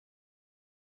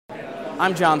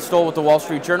I'm John Stoll with the Wall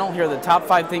Street Journal. Here are the top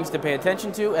 5 things to pay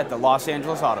attention to at the Los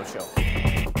Angeles Auto Show.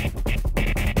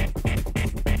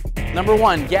 Number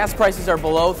 1, gas prices are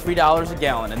below $3 a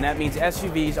gallon, and that means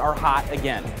SUVs are hot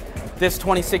again. This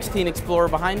 2016 Explorer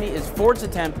behind me is Ford's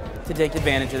attempt to take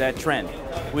advantage of that trend.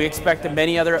 We expect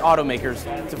many other automakers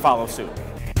to follow suit.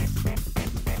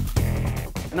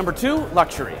 Number 2,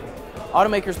 luxury.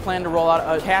 Automakers plan to roll out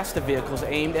a cast of vehicles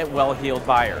aimed at well-heeled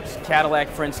buyers. Cadillac,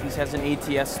 for instance, has an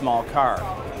ATS small car.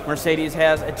 Mercedes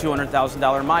has a $200,000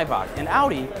 Maybach, and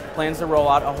Audi plans to roll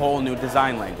out a whole new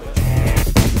design language.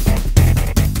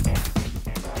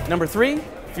 Number 3,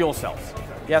 fuel cells.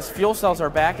 Yes, fuel cells are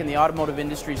back in the automotive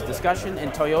industry's discussion,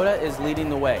 and Toyota is leading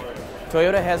the way.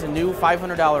 Toyota has a new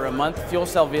 $500 a month fuel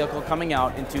cell vehicle coming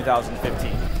out in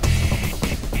 2015.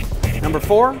 Number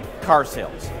 4, car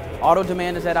sales. Auto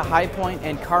demand is at a high point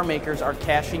and car makers are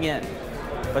cashing in.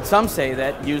 But some say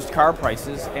that used car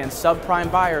prices and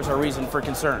subprime buyers are reason for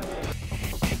concern.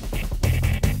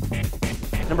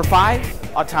 Number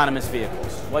 5, autonomous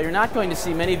vehicles. While you're not going to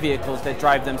see many vehicles that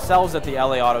drive themselves at the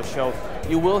LA Auto Show,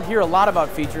 you will hear a lot about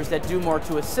features that do more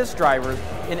to assist drivers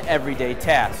in everyday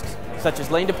tasks, such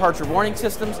as lane departure warning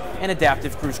systems and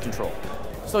adaptive cruise control.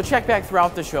 So check back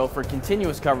throughout the show for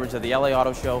continuous coverage of the LA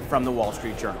Auto Show from the Wall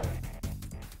Street Journal.